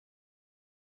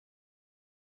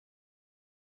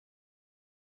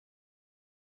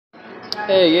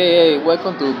Hey,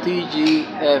 welcome to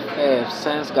TGFF,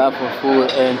 Sans God for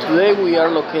Food. And today we are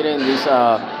located in this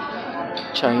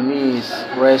Chinese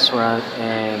restaurant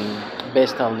in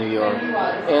Vestal, New York.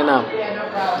 And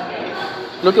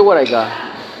look at what I got,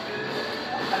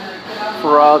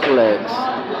 frog legs.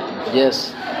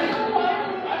 Yes,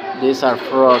 these are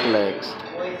frog legs.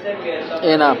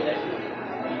 And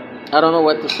I don't know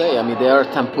what to say. I mean, they are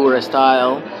tempura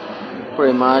style,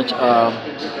 pretty much.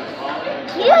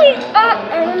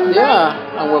 Yeah,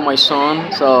 I'm with my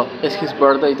son, so it's his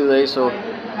birthday today, so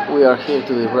we are here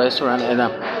to the restaurant, and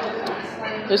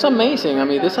it's amazing. I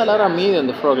mean, there's a lot of meat in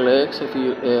the frog legs. If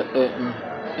you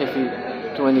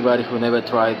to anybody who never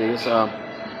tried this,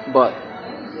 but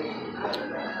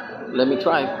let me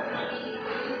try.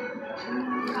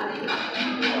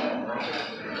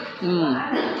 Mm,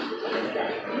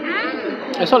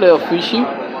 it's a little fishy.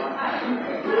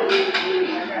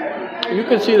 You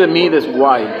can see the meat is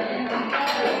white.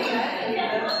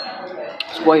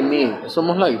 It's white meat. It's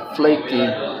almost like flaky,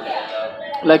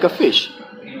 like a fish.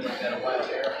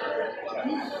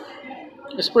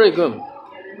 It's pretty good.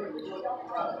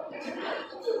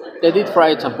 They did fry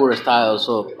it tempura style,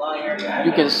 so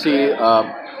you can see.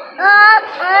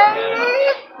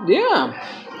 Yeah.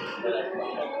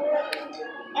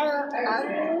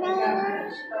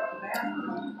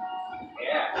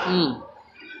 Mm.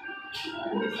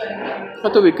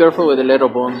 Have to be careful with the little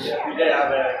bones.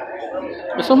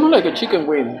 It's almost like a chicken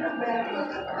wing.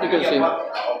 You can see.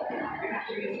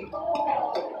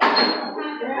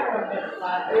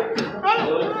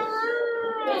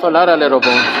 It's a lot of little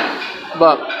bones,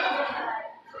 but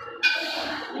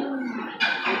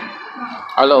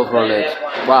I love frog legs.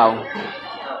 Wow,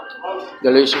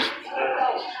 delicious.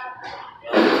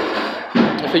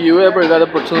 If you ever got the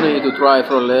opportunity to try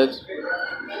frog legs,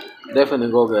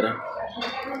 definitely go get it.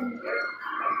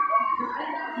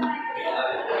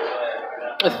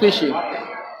 It's fishy,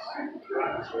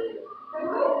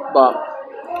 but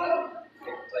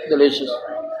delicious.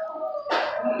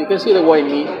 You can see the white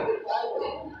meat.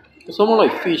 It's almost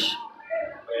like fish,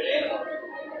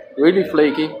 really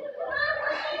flaky.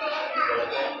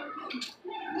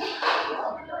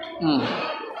 Mm,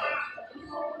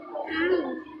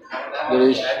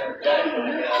 delicious.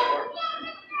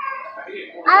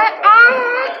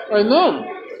 I know.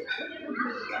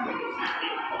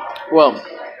 Well,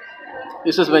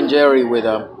 this has been Jerry with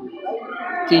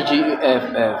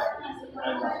TGFF.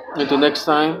 Until next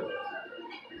time,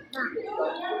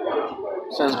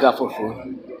 thanks God for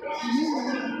food.